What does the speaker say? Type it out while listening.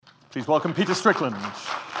Please welcome Peter Strickland. Okay,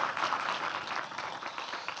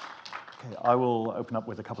 I will open up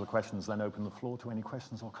with a couple of questions, then open the floor to any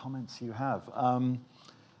questions or comments you have.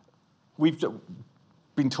 We've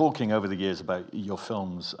been talking over the years about your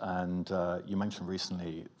films, and you mentioned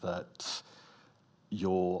recently that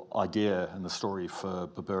your idea and the story for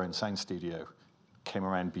Berberian Sound Studio came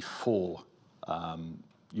around before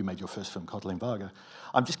you made your first film, Coddling Vaga.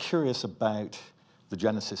 I'm just curious about the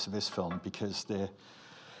genesis of this film, because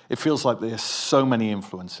it feels like there's so many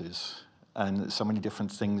influences and so many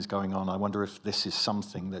different things going on. I wonder if this is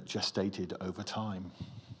something that gestated over time.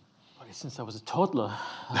 Since I was a toddler,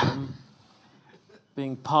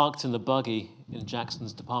 being parked in the buggy in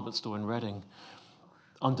Jackson's department store in Reading,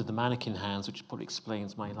 under the mannequin hands, which probably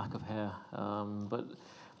explains my lack of hair. But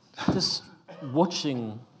just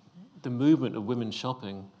watching the movement of women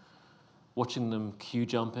shopping, watching them queue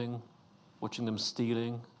jumping, watching them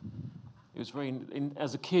stealing, it was very,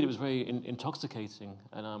 as a kid, it was very intoxicating.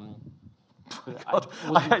 And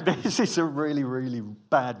this is a really, really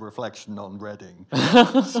bad reflection on Reading.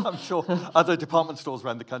 So I'm sure other department stores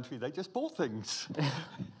around the country, they just bought things.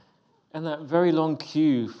 And that very long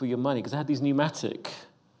queue for your money, because they had these pneumatic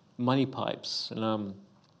money pipes, and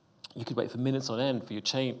you could wait for minutes on end for your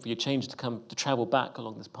change to travel back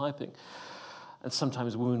along this piping. And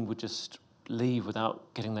sometimes women would just leave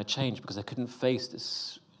without getting their change because they couldn't face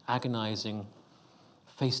this agonizing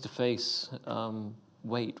face-to-face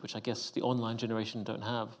wait, which I guess the online generation don't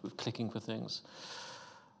have with clicking for things.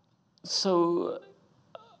 So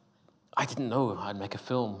I didn't know I'd make a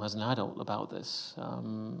film as an adult about this.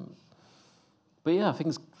 But yeah,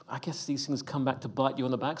 I guess these things come back to bite you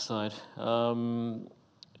on the backside. I mean,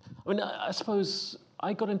 I suppose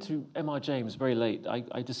I got into M.R. James very late.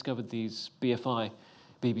 I discovered these BFI,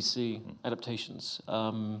 BBC adaptations.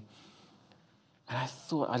 And I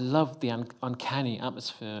thought I loved the uncanny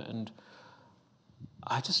atmosphere, and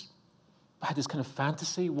I had this kind of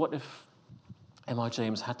fantasy. What if M.R.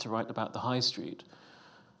 James had to write about the high street,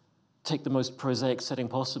 take the most prosaic setting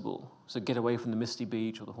possible, so get away from the misty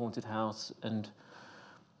beach or the haunted house, and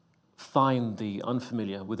find the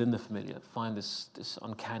unfamiliar within the familiar, find this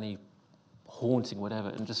uncanny, haunting, whatever,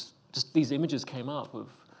 and just these images came up of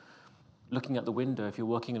looking at the window. If you're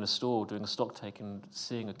working in a store doing a stock take and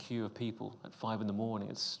seeing a queue of people at 5 a.m,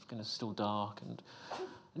 it's kind of still dark, and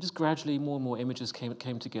just gradually more and more images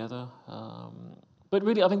came together. But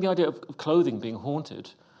really, I think the idea of clothing being haunted,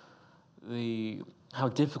 how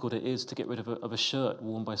difficult it is to get rid of a shirt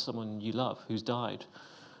worn by someone you love who's died,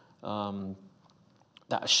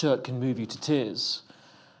 that a shirt can move you to tears,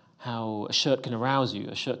 how a shirt can arouse you,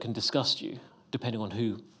 a shirt can disgust you, depending on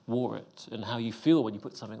who wore it, and how you feel when you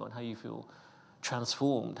put something on, how you feel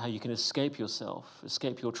transformed, how you can escape yourself,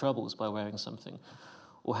 escape your troubles by wearing something,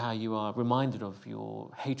 or how you are reminded of your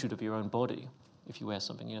hatred of your own body if you wear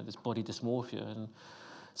something, this body dysmorphia. And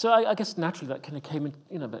so I guess naturally that kind of came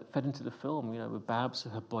in, that fed into the film, with Babs,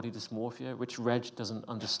 her body dysmorphia, which Reg doesn't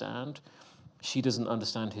understand. She doesn't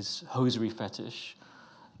understand his hosiery fetish.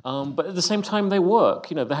 But at the same time, they work.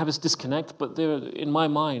 They have this disconnect, but in my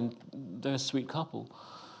mind, they're a sweet couple.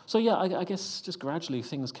 So yeah, I guess just gradually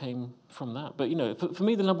things came from that. But for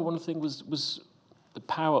me, the number one thing was the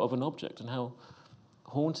power of an object and how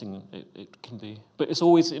haunting it can be. But it's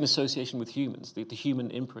always in association with humans, the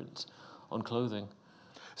human imprint on clothing.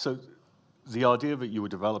 So the idea that you were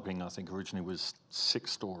developing, I think, originally was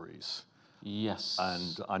 6 stories. Yes.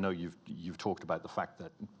 And I know you've talked about the fact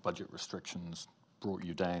that budget restrictions brought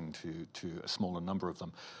you down to a smaller number of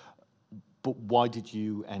them. But why did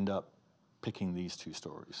you end up picking these 2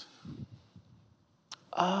 stories?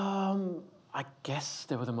 I guess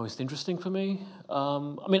they were the most interesting for me.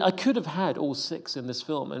 I mean, I could have had all 6 in this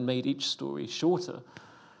film and made each story shorter,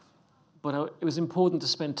 but it was important to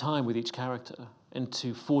spend time with each character and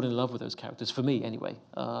to fall in love with those characters, for me anyway,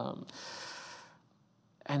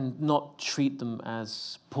 and not treat them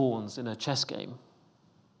as pawns in a chess game,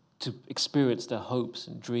 to experience their hopes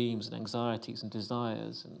and dreams and anxieties and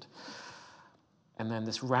desires, and then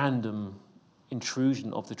this random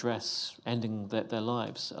intrusion of the dress ending their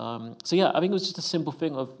lives. So yeah, I think it was just a simple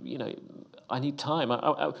thing of, I need time.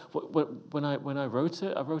 When I wrote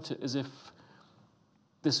it as if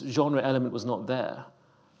this genre element was not there.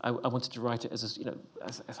 I wanted to write it as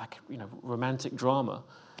like romantic drama,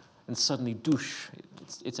 and suddenly, douche,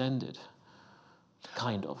 it's ended,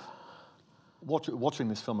 kind of. Watching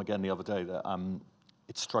this film again the other day,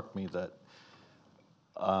 it struck me that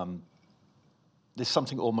there's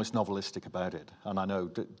something almost novelistic about it. And I know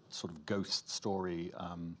that sort of ghost story,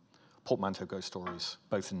 portmanteau ghost stories,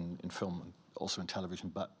 both in film and also in television,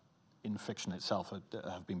 but in fiction itself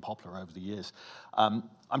have been popular over the years. I'm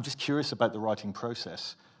just curious about the writing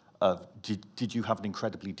process. Did you have an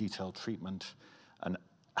incredibly detailed treatment, and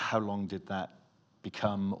how long did that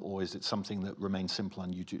become, or is it something that remained simple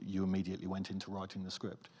and you immediately went into writing the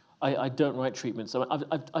script? I don't write treatments.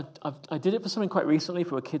 I did it for something quite recently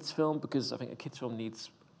for a kids' film, because I think a kids' film needs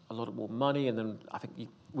a lot more money, and then I think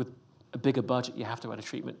with a bigger budget you have to write a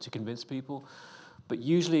treatment to convince people. But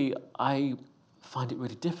usually I find it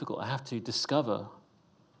really difficult. I have to discover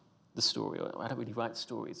the story. I don't really write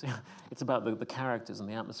stories. It's about the characters and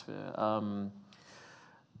the atmosphere. And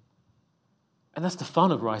that's the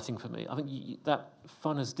fun of writing for me. I think that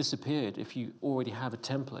fun has disappeared if you already have a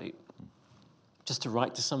template. Just to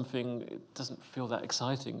write to something, it doesn't feel that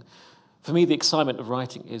exciting. For me, the excitement of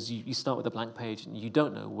writing is you start with a blank page and you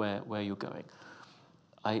don't know where you're going.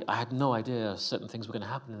 I had no idea certain things were going to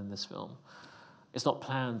happen in this film. It's not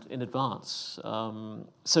planned in advance.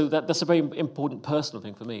 So that's a very important personal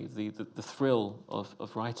thing for me, the thrill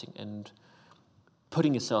of writing and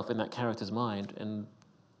putting yourself in that character's mind. And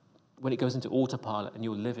when it goes into autopilot and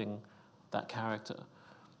you're living that character,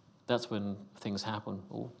 that's when things happen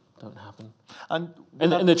or don't happen. And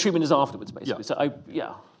the treatment is afterwards, basically.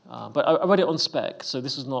 Yeah. So but I read it on spec, so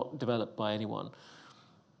this was not developed by anyone.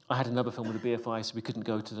 I had another film with the BFI, so we couldn't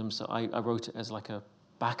go to them, so I wrote it as like a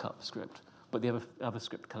backup script, but the other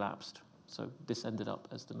script collapsed, so this ended up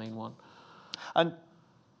as the main one. And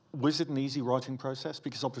was it an easy writing process?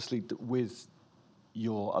 Because obviously with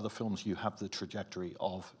your other films you have the trajectory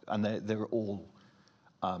of, and they're all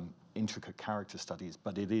intricate character studies,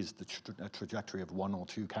 but it is the trajectory of one or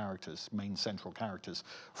two characters, main central characters,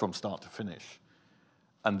 from start to finish.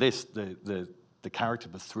 And this, the character,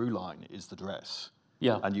 the through line is the dress.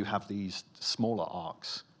 Yeah. And you have these smaller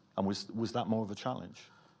arcs. And was that more of a challenge?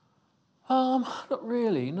 Not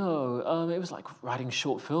really, no. It was like writing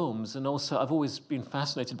short films, and also I've always been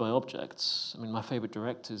fascinated by objects. I mean, my favorite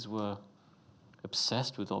directors were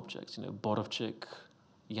obsessed with objects, you know, Borovchik,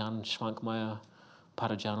 Jan Schwankmajer,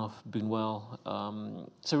 Parajanov, Buñuel.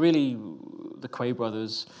 So really, the Quay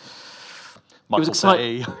brothers. Michael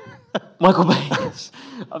Bay. Michael Bay.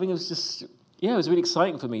 I think it was just, it was really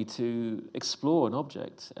exciting for me to explore an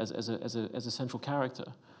object as a central character.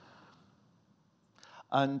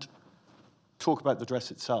 And talk about the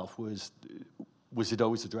dress itself. Was it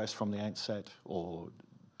always a dress from the outset, or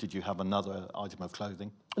did you have another item of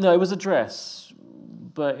clothing? No, it was a dress,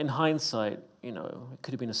 but in hindsight, you know, it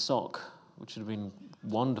could have been a sock, which would have been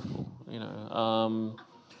wonderful, you know.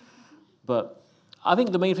 But I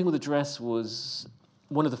think the main thing with the dress was,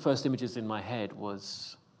 one of the first images in my head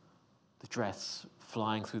was the dress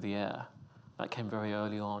flying through the air. That came very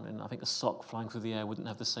early on, and I think a sock flying through the air wouldn't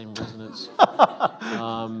have the same resonance.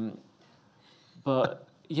 But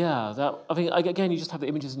yeah, I think again, you just have the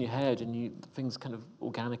images in your head, and things kind of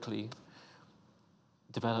organically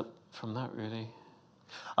develop from that, really.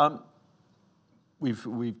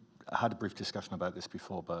 We've had a brief discussion about this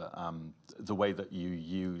before, but the way that you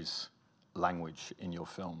use language in your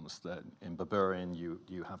films, that in Berberian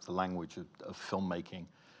you have the language of filmmaking,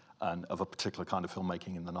 and of a particular kind of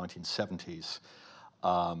filmmaking in the 1970s.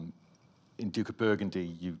 In Duke of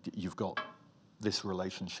Burgundy, you've got this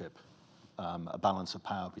relationship, a balance of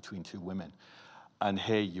power between two women. And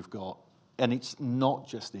here you've got, and it's not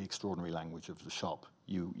just the extraordinary language of the shop.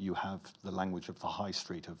 You have the language of the high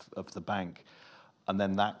street, of the bank, and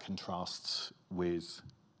then that contrasts with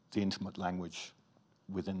the intimate language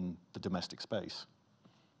within the domestic space.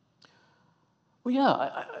 Well,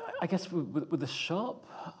 yeah, I guess with the shop,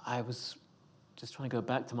 I was just trying to go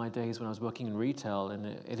back to my days when I was working in retail, and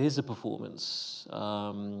it is a performance.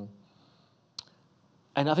 And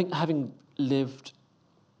I think having lived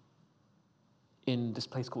in this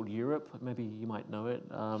place called Europe, maybe you might know it,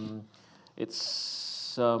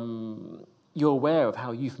 you're aware of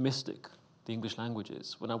how euphemistic the English language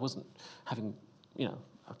is. When I wasn't having, you know,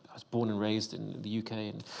 I was born and raised in the UK,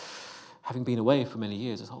 and having been away for many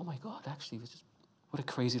years, I thought, oh my God, actually, what a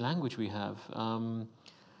crazy language we have. I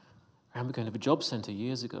remember going to a job centre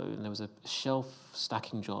years ago, and there was a shelf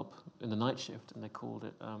stacking job in the night shift, and they called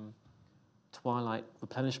it Twilight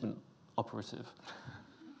Replenishment Operative.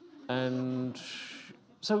 And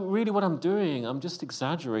so really what I'm doing, I'm just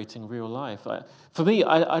exaggerating real life. For me,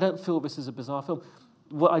 I don't feel this is a bizarre film.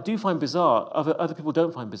 What I do find bizarre, other people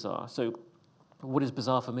don't find bizarre. So what is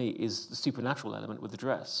bizarre for me is the supernatural element with the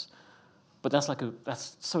dress. But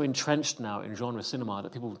that's so entrenched now in genre cinema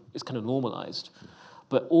that it's kind of normalized.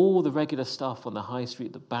 But all the regular stuff on the high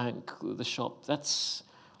street, the bank, the shop, that's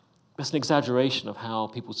an exaggeration of how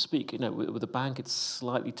people speak. You know, with the bank, it's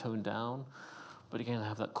slightly toned down. But again, I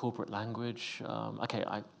have that corporate language. Okay,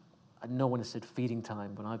 no one has said feeding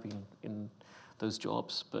time when I've been in those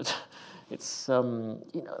jobs, but it's, you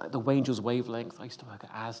know, like the Wangel's Wavelength. I used to work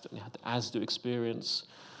at Asda, and you had the Asda experience.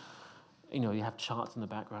 You know, you have charts in the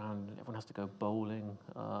background, everyone has to go bowling.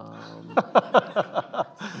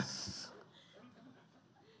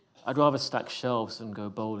 I'd rather stack shelves than go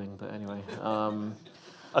bowling, but anyway.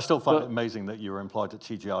 I still find it amazing that you were employed at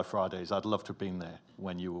TGI Fridays. I'd love to have been there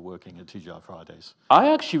when you were working at TGI Fridays.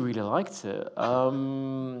 I actually really liked it.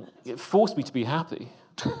 It forced me to be happy.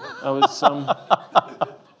 I was,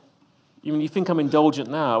 you think I'm indulgent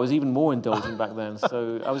now, I was even more indulgent back then.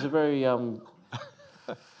 So I was a very,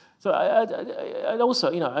 so and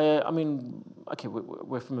also, you know, I mean, okay,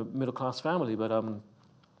 we're from a middle-class family, but,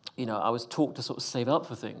 you know, I was taught to sort of save up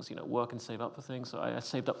for things, you know, work and save up for things. So I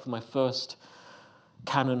saved up for my first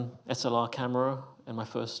Canon SLR camera and my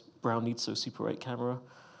first Brown Nitso Super 8 camera,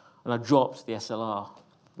 and I dropped the SLR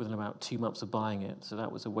within about 2 months of buying it, so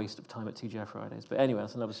that was a waste of time at TGI Fridays. But anyway,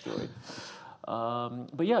 that's another story.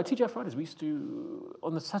 But yeah, at TGI Fridays, we used to,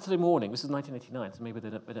 on the Saturday morning, this is 1989, so maybe they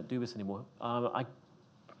don't do this anymore.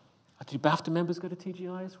 Do BAFTA members go to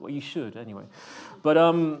TGIs? Well, you should, anyway. But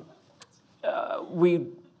we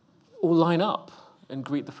all line up and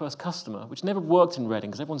greet the first customer, which never worked in Reading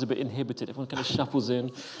because everyone's a bit inhibited. Everyone kind of shuffles in.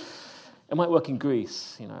 It might work in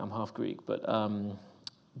Greece, you know, I'm half Greek, but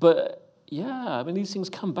yeah, I mean, these things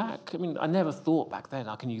come back. I mean, I never thought back then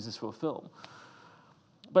I can use this for a film.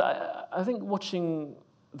 But I think watching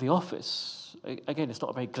The Office, again, it's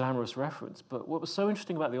not a very glamorous reference, but what was so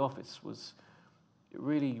interesting about The Office was it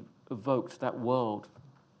really evoked that world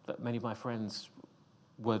that many of my friends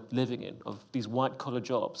were living in, of these white-collar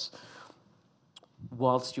jobs,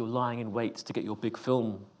 whilst you're lying in wait to get your big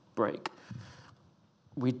film break.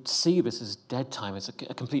 We'd see this as dead time, as a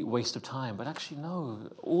complete waste of time, but actually no,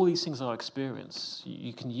 all these things are experience.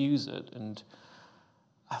 You can use it, and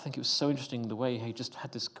I think it was so interesting the way he just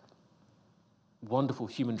had this wonderful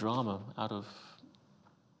human drama out of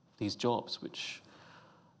these jobs, which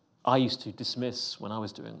I used to dismiss when I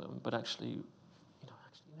was doing them, but actually,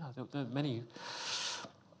 there are many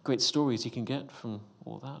great stories you can get from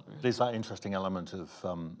all that. Really. There's that interesting element of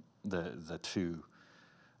the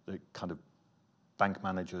kind of bank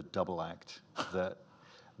manager double act,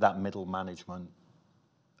 that middle management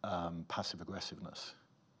passive aggressiveness.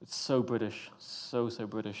 It's so British, so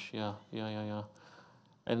British. Yeah.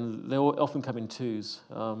 And they often come in twos.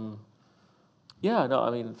 Yeah, no, I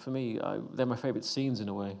mean, for me, they're my favourite scenes in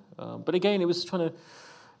a way. But again, it was trying to,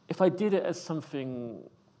 if I did it as something,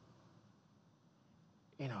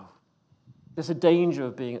 you know, there's a danger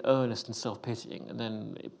of being earnest and self-pitying, and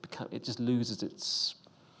then it just loses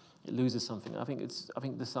something. I think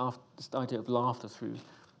this idea of laughter through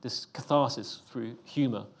this catharsis through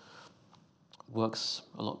humour works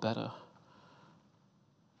a lot better.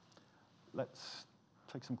 Let's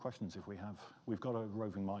take some questions if we have. We've got a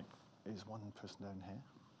roving mic. Is one person down here?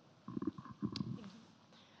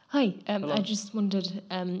 Hi, I just wondered,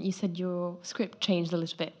 you said your script changed a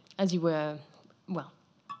little bit as you were,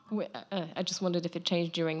 I just wondered if it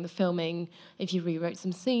changed during the filming, if you rewrote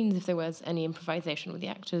some scenes, if there was any improvisation with the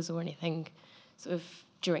actors or anything sort of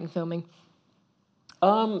during filming.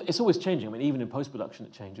 It's always changing. I mean, even in post-production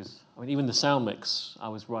it changes. I mean, even the sound mix, I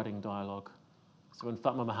was writing dialogue. So when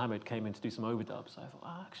Fatma Mohammed came in to do some overdubs, I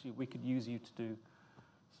thought, actually, we could use you to do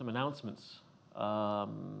some announcements.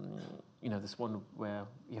 You know, this one where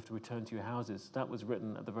you have to return to your houses, that was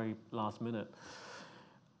written at the very last minute.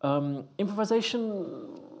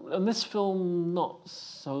 Improvisation in this film, not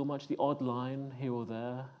so much, the odd line here or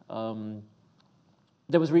there.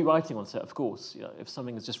 There was rewriting on set, of course. You know, if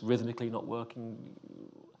something is just rhythmically not working,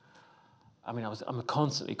 I mean, I'm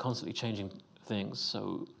constantly changing things.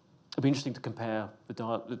 So it'd be interesting to compare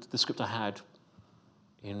the script I had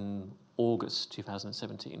in August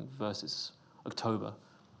 2017 versus October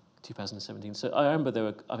 2017. So I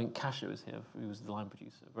remember I think Kasia was here, who was the line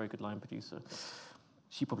producer, a very good line producer.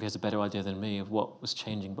 She probably has a better idea than me of what was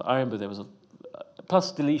changing. But I remember there was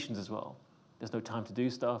plus deletions as well. There's no time to do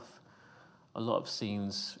stuff. A lot of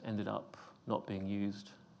scenes ended up not being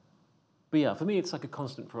used. But yeah, for me, it's like a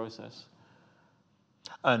constant process.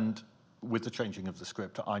 And with the changing of the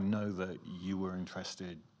script, I know that you were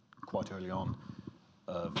interested quite early on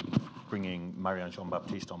of bringing Marianne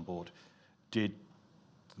Jean-Baptiste on board. Did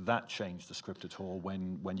that change the script at all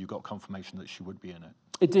when you got confirmation that she would be in it?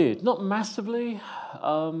 It did, not massively.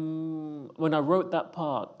 When I wrote that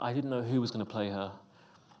part, I didn't know who was going to play her.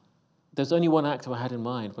 There's only one actor I had in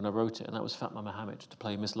mind when I wrote it, and that was Fatma Mohammed to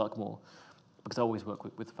play Miss Luckmore, because I always work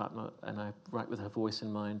with Fatma, and I write with her voice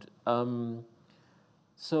in mind.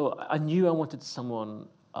 So I knew I wanted someone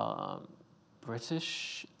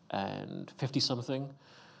British, and 50-something.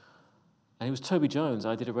 And it was Toby Jones.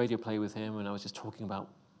 I did a radio play with him, and I was just talking about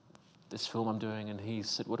this film I'm doing, and he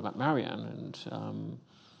said, "What about Marianne?"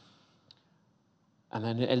 And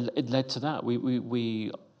then it led to that.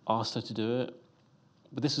 We asked her to do it,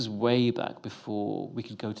 but this is way back before we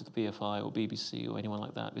could go to the BFI or BBC or anyone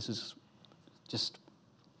like that. This is just,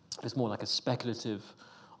 it's more like a speculative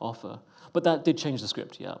offer. But that did change the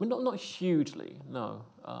script, yeah. I mean, not hugely, no.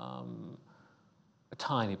 A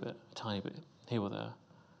tiny bit, here or there.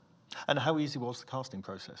 And how easy was the casting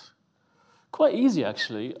process? Quite easy,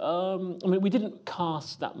 actually. I mean, we didn't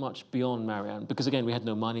cast that much beyond Marianne because, again, we had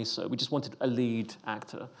no money, so we just wanted a lead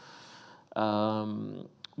actor.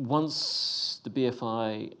 Once the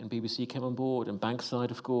BFI and BBC came on board, and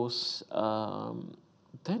Bankside, of course,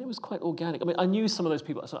 then it was quite organic. I mean, I knew some of those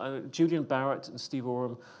people. So Julian Barrett and Steve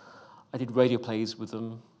Oram, I did radio plays with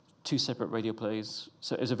them, 2 separate radio plays.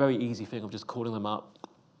 So it was a very easy thing of just calling them up.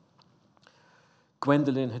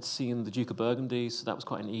 Gwendolyn had seen The Duke of Burgundy, so that was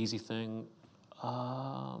quite an easy thing.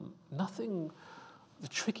 Nothing. The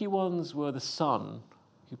tricky ones were the son,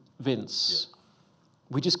 Vince. Yeah.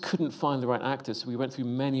 We just couldn't find the right actor, so we went through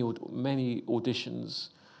many auditions,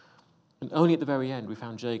 and only at the very end we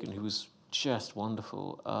found Jagan, who was just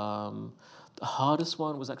wonderful. The hardest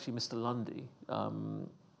one was actually Mr. Lundy.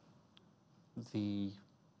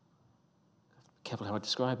 Careful how I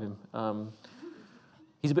describe him.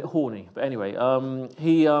 He's a bit horny, but anyway,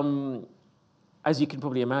 he, as you can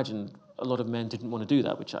probably imagine, a lot of men didn't want to do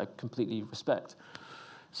that, which I completely respect.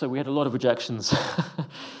 So we had a lot of rejections.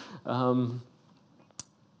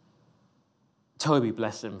 Toby,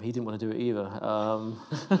 bless him, he didn't want to do it either.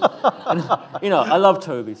 And, I love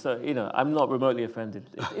Toby, so, I'm not remotely offended.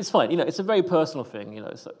 It's fine, it's a very personal thing,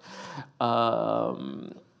 So,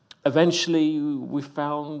 eventually, we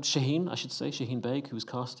found Shaheen Baig, who was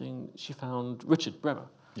casting. She found Richard Bremer,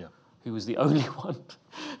 who was the only one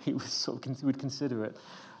who was sort of would consider it.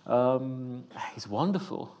 He's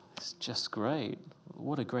wonderful. He's just great.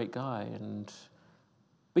 What a great guy.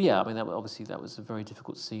 But yeah, I mean, that was a very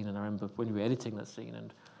difficult scene, and I remember when we were editing that scene,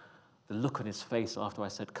 and the look on his face after I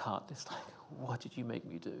said cut, it's like, what did you make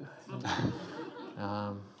me do?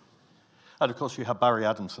 And of course, you have Barry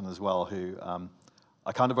Adamson as well, who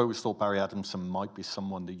I kind of always thought Barry Adamson might be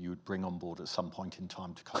someone that you would bring on board at some point in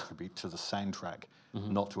time to contribute to the soundtrack,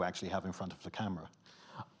 not to actually have in front of the camera.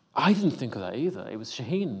 I didn't think of that either. It was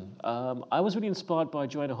Shaheen. I was really inspired by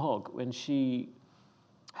Joanna Hogg when she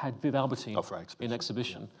had Viv Albertine in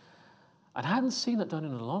Exhibition. And I hadn't seen that done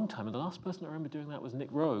in a long time. And the last person I remember doing that was Nick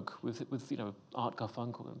Rogue with Art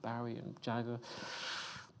Garfunkel and Barry and Jagger.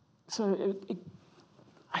 So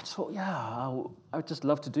I just thought, I would just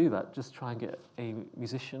love to do that. Just try and get a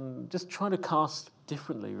musician, just trying to cast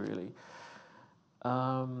differently, really.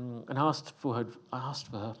 And I asked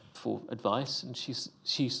her for advice, and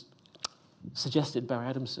she suggested Barry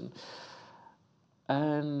Adamson.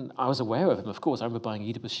 And I was aware of him, of course. I remember buying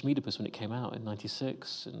Oedipus Schmiedipus when it came out in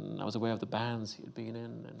 '96, and I was aware of the bands he had been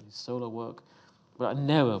in and his solo work. But I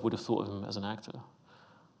never would have thought of him as an actor.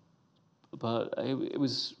 But it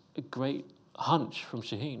was a great hunch from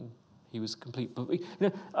Shaheen. He was complete.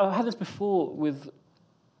 I had this before with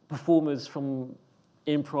performers from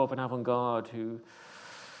improv and avant-garde who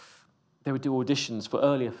they would do auditions for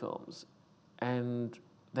earlier films, and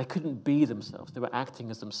they couldn't be themselves. They were acting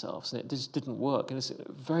as themselves, and it just didn't work. And it's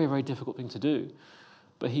a very, very difficult thing to do.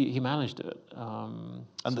 But he managed it. And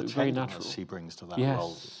the very natural he brings to that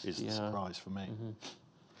role is the surprise for me. Mm-hmm.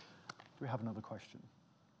 Do we have another question?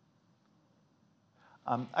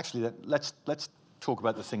 Actually, let's talk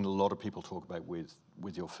about the thing that a lot of people talk about with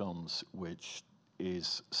your films, which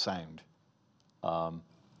is sound. And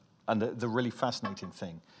the really fascinating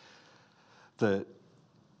thing that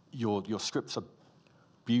your scripts are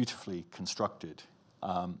beautifully constructed,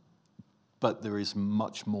 but there is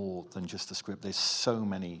much more than just the script. There's so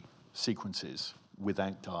many sequences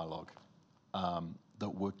without dialogue that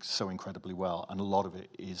work so incredibly well, and a lot of it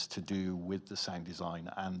is to do with the sound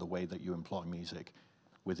design and the way that you employ music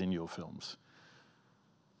within your films.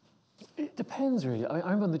 It depends, really. I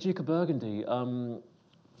remember in The Duke of Burgundy,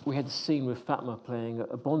 we had a scene with Fatma playing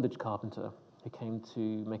a bondage carpenter who came to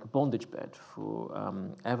make a bondage bed for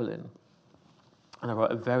Evelyn. And I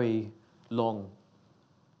wrote a very long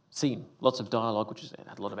scene, lots of dialogue, which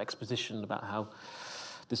had a lot of exposition about how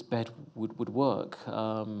this bed would work.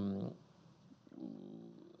 And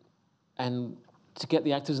to get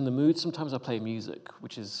the actors in the mood, sometimes I play music,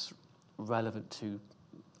 which is relevant to,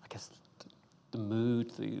 I guess, the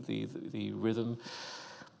mood, the rhythm.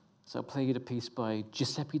 So I played a piece by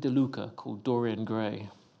Giuseppe De Luca called Dorian Gray,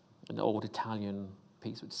 an old Italian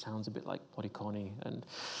piece which sounds a bit like Morricone. And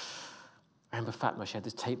I remember Fatma, she had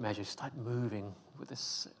this tape measure, she started moving with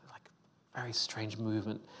this like very strange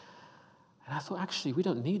movement. And I thought, actually, we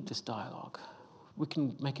don't need this dialogue. We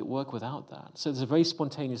can make it work without that. So there's a very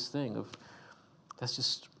spontaneous thing of, let's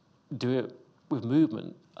just do it with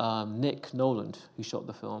movement. Nick Noland, who shot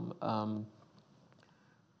the film,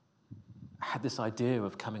 had this idea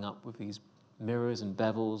of coming up with these mirrors and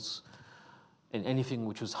bevels and anything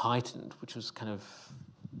which was heightened, which was kind of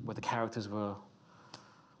where the characters were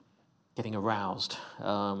getting aroused.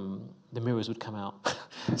 The mirrors would come out.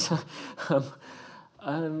 So,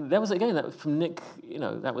 and that was, again, that from Nick,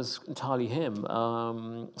 that was entirely him.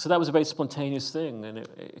 So that was a very spontaneous thing, and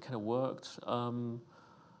it kind of worked.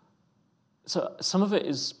 So some of it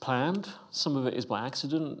is planned, some of it is by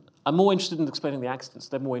accident. I'm more interested in explaining the accidents.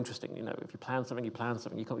 They're more interesting. If you plan something, you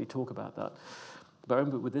can't really talk about that. But I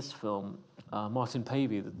remember with this film, Martin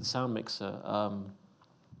Pavey, the sound mixer,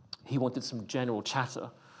 he wanted some general chatter,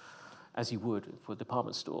 as you would for a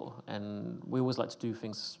department store. And we always like to do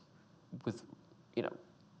things with,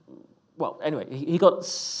 well, anyway, he got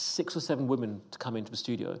 6 or 7 women to come into the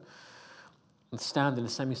studio and stand in a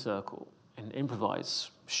semicircle and improvise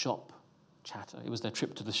shop chatter. It was their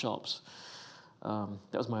trip to the shops.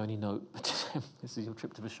 That was my only note. This is your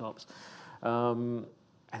trip to the shops. And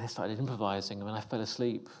they started improvising, and I fell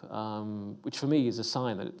asleep, which for me is a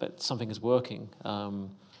sign that something is working.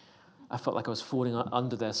 I felt like I was falling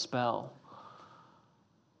under their spell.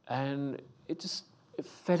 And it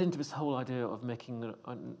fed into this whole idea of making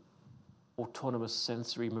an autonomous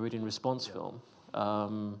sensory meridian response film.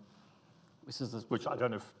 Which I don't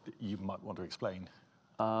know if you might want to explain.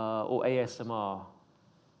 Or ASMR.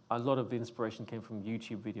 A lot of the inspiration came from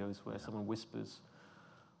YouTube videos where someone whispers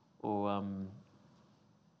or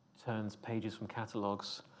turns pages from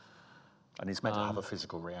catalogs. And it's meant to have a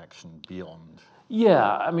physical reaction beyond.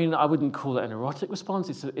 Yeah, I mean, I wouldn't call it an erotic response.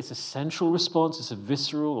 It's a sensual response. It's a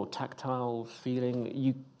visceral or tactile feeling.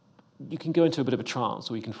 You can go into a bit of a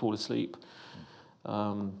trance, or you can fall asleep.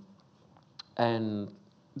 And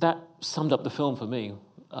that summed up the film for me.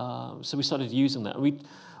 So we started using that.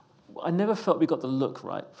 I never felt we got the look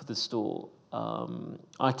right for the store.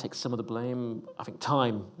 I take some of the blame. I think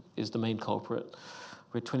time is the main culprit.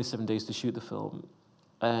 We had 27 days to shoot the film.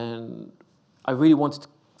 And I really wanted to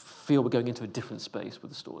feel we're going into a different space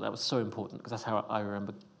with the store. That was so important, because that's how I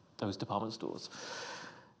remember those department stores.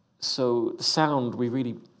 So the sound, we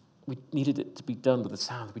needed it to be done with the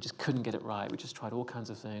sound. We just couldn't get it right. We just tried all kinds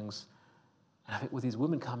of things. And I think with these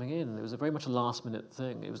women coming in, it was very much a last-minute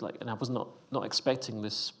thing. It was like, and I was not expecting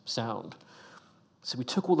this sound. So we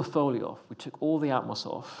took all the Foley off. We took all the Atmos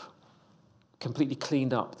off, completely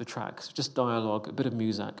cleaned up the tracks, just dialogue, a bit of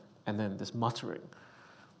music, and then this muttering,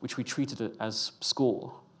 which we treated it as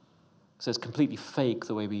score. So it's completely fake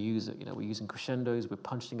the way we use it. We're using crescendos, we're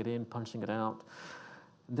punching it in, punching it out.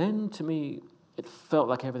 Then, to me, it felt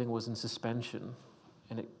like everything was in suspension,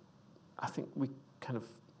 and I think we kind of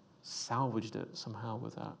salvaged it somehow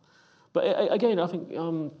with that. But again, I think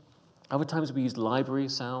other times we used library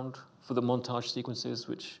sound for the montage sequences,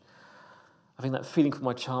 which I think that feeling from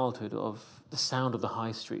my childhood of the sound of the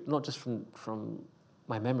high street, not just from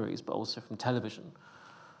my memories, but also from television,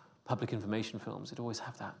 public information films, it'd always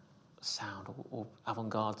have that sound, or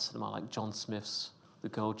avant-garde cinema like John Smith's The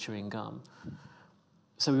Girl Chewing Gum.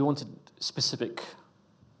 So we wanted specific,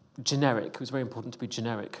 generic, it was very important to be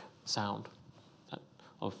generic sound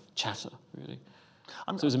of chatter, really.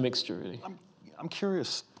 So it was a mixture, really. I'm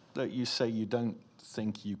curious that you say you don't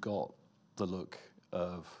think you got the look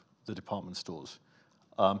of the department stores.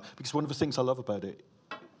 Because one of the things I love about it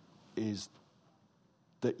is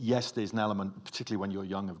that, yes, there's an element, particularly when you're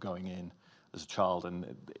young, of going in as a child, and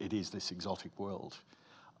it is this exotic world.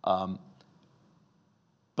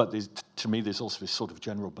 But to me, there's also this sort of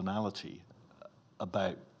general banality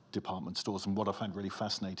about department stores, and what I find really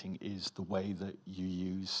fascinating is the way that you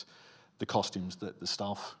use the costumes that the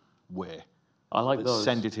staff wear. I like those.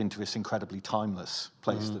 Send it into this incredibly timeless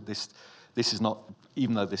place. That this is not,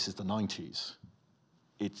 even though this is the 90s,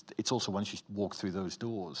 it's also, once you walk through those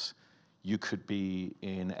doors, you could be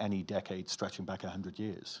in any decade stretching back 100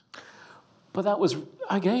 years. But that was,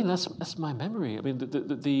 again, that's my memory. I mean,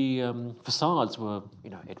 the facades were,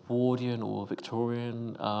 Edwardian or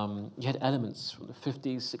Victorian. You had elements from the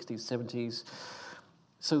 50s, 60s, 70s.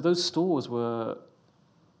 So those stores were,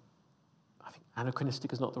 I think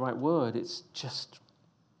anachronistic is not the right word. It's just,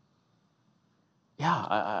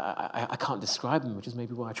 I can't describe them, which is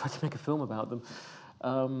maybe why I tried to make a film about them.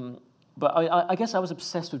 But I guess I was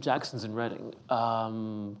obsessed with Jackson's and Reading.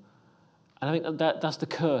 And I think that's the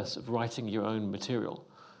curse of writing your own material.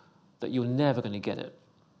 that you're never going to get it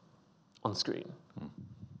on screen.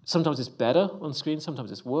 Sometimes it's better on screen,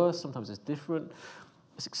 sometimes it's worse, sometimes it's different.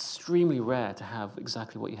 It's extremely rare to have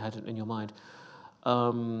exactly what you had in your mind.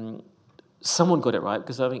 Someone got it right,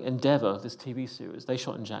 because I think Endeavour, this TV series, they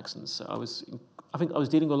shot in Jackson's. So I think I was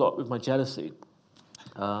dealing a lot with my jealousy.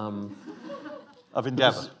 Of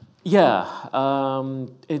Endeavour? Yeah.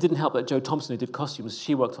 It didn't help that Jo Thompson, who did costumes,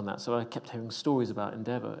 she worked on that, so I kept hearing stories about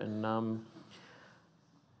Endeavour. And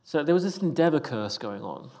so there was this Endeavour curse going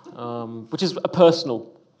on, which is a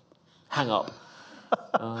personal hang-up.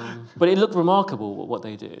 But it looked remarkable what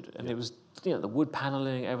they did, and it was, you know, the wood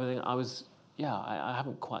paneling, everything. I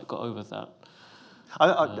haven't quite got over that.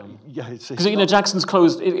 Yeah, it's Because you know, Jackson's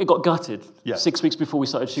closed. It got gutted 6 weeks before we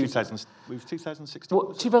started shooting. It was 2016.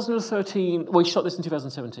 Well, 2013. Well, we shot this in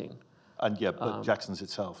 2017. And yeah, but Jackson's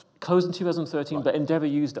itself. Closed in 2013, Right. but Endeavour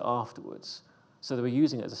used it afterwards. So they were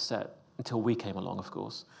using it as a set until we came along, of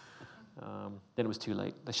course. Then it was too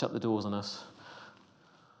late. They shut the doors on us.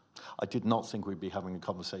 I did not think we'd be having a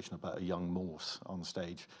conversation about a young Morse on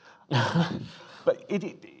stage. But it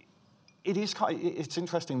is it's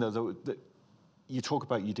interesting, though, that you talk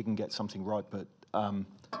about you didn't get something right, but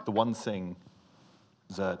the one thing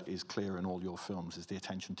that is clear in all your films is the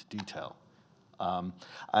attention to detail.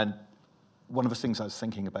 And one of the things I was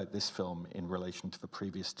thinking about this film in relation to the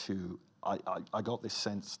previous two, I got this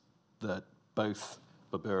sense that both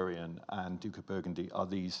Berberian and Duke of Burgundy are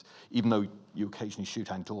these, even though you occasionally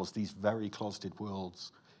shoot outdoors, these very closeted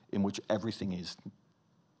worlds in which everything is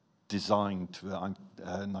designed to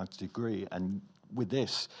a 90 degree. And with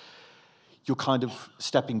this, you're kind of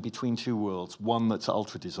stepping between two worlds, one that's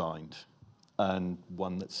ultra-designed and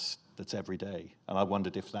one that's everyday. And I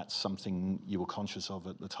wondered if that's something you were conscious of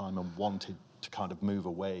at the time and wanted to kind of move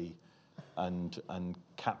away and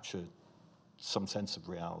capture some sense of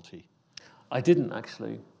reality. I didn't,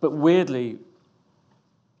 actually. But weirdly,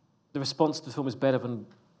 the response to the film is better than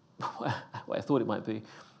what I thought it might be.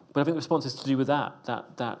 But I think the response is to do with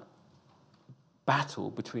that battle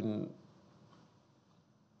between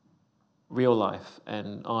real life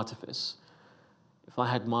and artifice. If I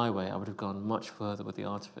had my way, I would have gone much further with the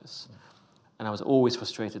artifice. And I was always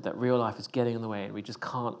frustrated that real life is getting in the way and we just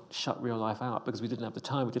can't shut real life out because we didn't have the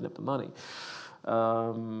time, we didn't have the money.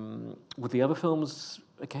 With the other films,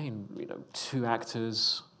 again, you know, 2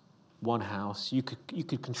 actors, 1 house, you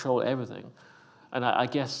could control everything. And I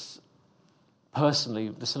guess, personally,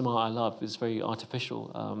 the cinema I love is very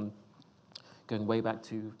artificial. Going way back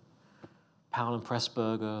to Powell and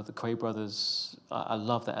Pressburger, the Cray brothers, I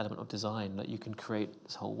love that element of design, that you can create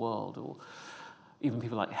this whole world. Or even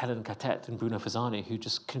people like Helen Catet and Bruno Fasani, who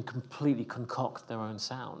just can completely concoct their own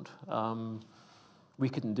sound. We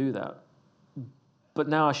couldn't do that. But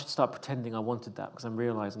now I should start pretending I wanted that, because I'm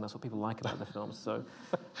realizing that's what people like about the films. So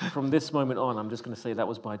from this moment on, I'm just going to say that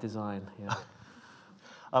was by design.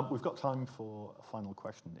 Yeah. We've got time for a final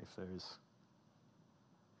question, if there is.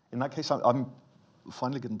 In that case, I'm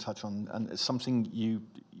finally going to touch on, and it's something you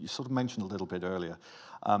sort of mentioned a little bit earlier.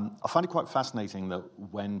 I find it quite fascinating that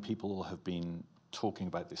when people have been talking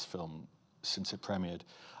about this film since it premiered,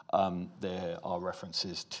 there are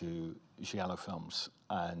references to giallo films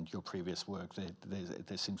and your previous work.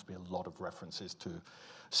 There seems to be a lot of references to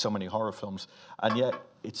so many horror films, and yet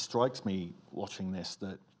it strikes me watching this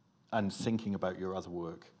that, and thinking about your other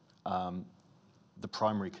work, the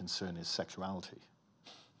primary concern is sexuality.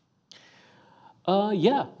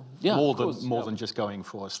 Yeah. More than just going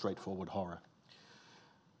for a straightforward horror.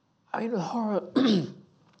 I mean, horror,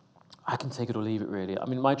 I can take it or leave it, really. I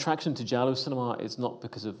mean, my attraction to giallo cinema is not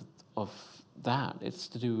because of that. It's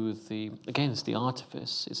to do with it's the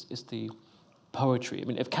artifice, it's the poetry. I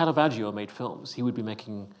mean, if Caravaggio made films, he would be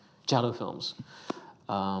making giallo films.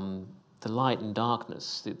 The light and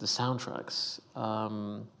darkness, the soundtracks.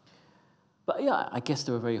 But yeah, I guess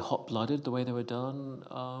they were very hot-blooded, the way they were done.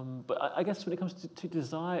 But I guess when it comes to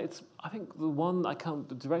desire, I think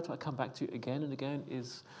the director I come back to again and again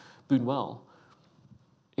is Buñuel.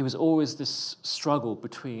 It was always this struggle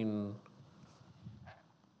between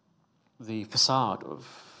the facade of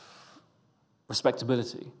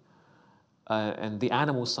respectability and the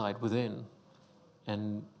animal side within.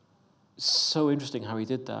 And so interesting how he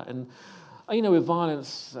did that. And, you know, with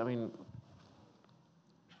violence, I mean,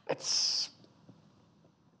 it's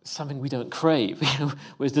something we don't crave, you know,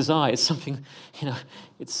 whereas desire is something, you know,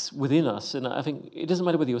 it's within us. And I think it doesn't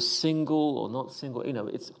matter whether you're single or not single, you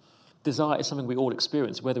know, desire is something we all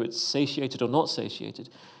experience, whether it's satiated or not satiated.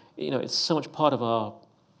 You know, it's so much part of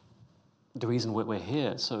the reason we're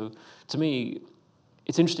here. So to me,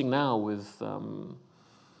 it's interesting now with,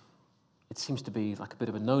 it seems to be like a bit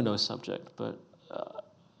of a no-no subject, but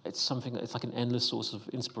it's something, it's like an endless source of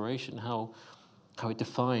inspiration, how it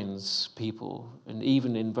defines people, and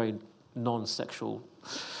even in very non-sexual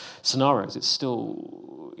scenarios, it's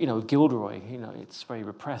still, you know, Gilderoy, you know, it's very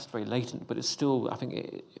repressed, very latent, but it's still, I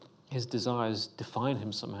think his desires define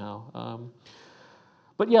him somehow.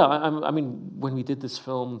 But yeah, I mean, when we did this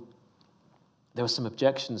film, there were some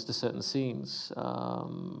objections to certain scenes.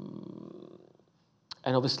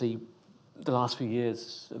 And obviously, the last few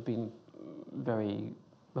years have been very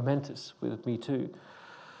momentous with Me Too,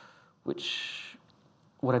 which,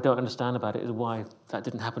 what I don't understand about it is why that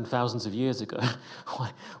didn't happen thousands of years ago,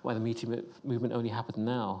 why the Me Too movement only happened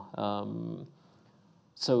now.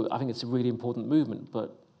 So I think it's a really important movement,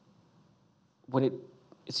 but when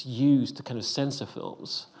it's used to kind of censor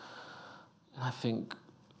films, and I think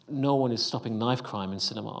no one is stopping knife crime in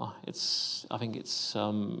cinema. I think it's.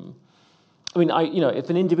 I mean, you know, if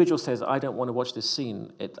an individual says, "I don't want to watch this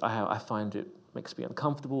scene," I find it makes me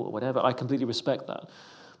uncomfortable or whatever. I completely respect that.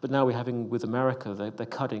 But now we're having with America, they're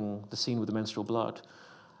cutting the scene with the menstrual blood.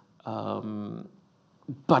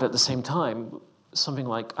 But at the same time, something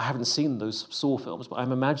like, I haven't seen those Saw films, but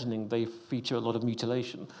I'm imagining they feature a lot of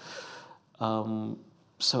mutilation.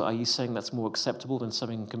 So are you saying that's more acceptable than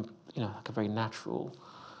something, you know, like a very natural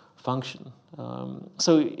function?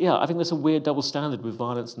 So yeah, I think there's a weird double standard with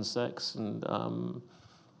violence and sex, and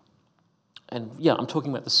yeah, I'm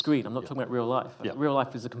talking about the screen. I'm not talking about real life. Yeah. Real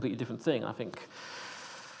life is a completely different thing, I think.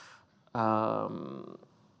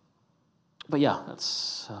 But yeah,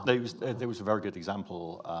 that's. There was a very good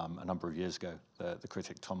example a number of years ago. The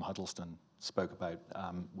critic Tom Huddleston spoke about,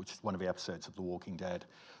 which is one of the episodes of The Walking Dead,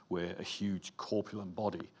 where a huge corpulent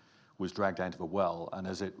body was dragged out of a well, and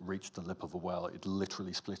as it reached the lip of a well, it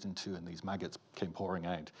literally split in two, and these maggots came pouring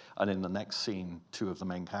out. And in the next scene, two of the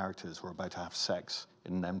main characters were about to have sex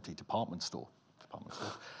in an empty department store.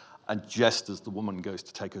 And just as the woman goes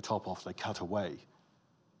to take her top off, they cut away.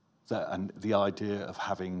 And the idea of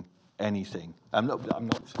having anything, I'm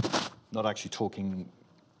not actually talking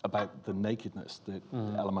about the nakedness, the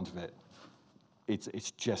element of it.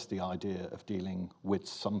 It's just the idea of dealing with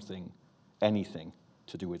something, anything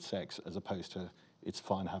to do with sex, as opposed to it's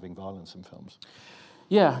fine having violence in films.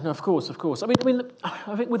 Yeah, no, of course. I mean,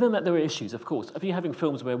 I think within that there are issues, of course. If you're having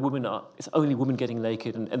films where it's only women getting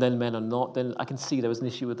naked and then men are not, then I can see there was an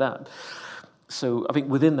issue with that. So I think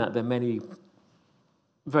within that there are many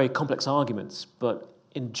very complex arguments, but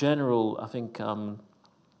in general, I think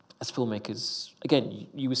as filmmakers, again,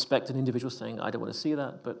 you respect an individual saying, I don't want to see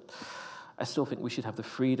that, but I still think we should have the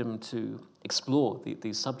freedom to explore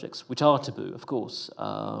these subjects, which are taboo, of course.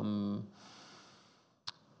 And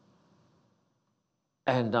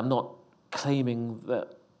I'm not claiming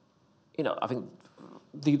that, you know, I think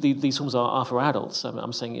these films are for adults.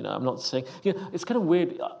 I'm saying, you know, I'm not saying, you know, it's kind of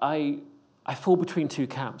weird. I fall between two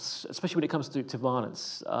camps, especially when it comes to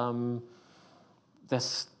violence.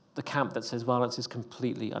 There's the camp that says violence is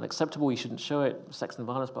completely unacceptable, you shouldn't show it, sex and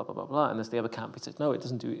violence, blah, blah, blah, blah. And there's the other camp that says, no, it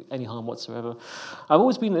doesn't do any harm whatsoever. I've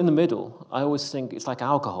always been in the middle. I always think it's like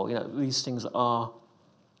alcohol. You know, these things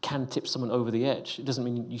can tip someone over the edge. It doesn't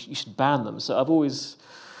mean you should ban them. So I've always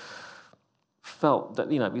felt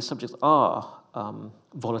that, you know, these subjects are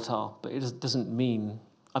volatile, but it doesn't mean,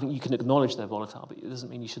 I think you can acknowledge they're volatile, but it doesn't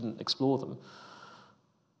mean you shouldn't explore them.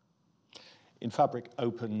 In Fabric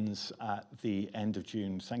opens at the end of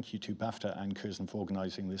June. Thank you to BAFTA and Curzon for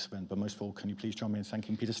organising this event, but most of all, can you please join me in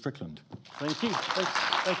thanking Peter Strickland? Thank you.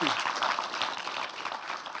 Thank you.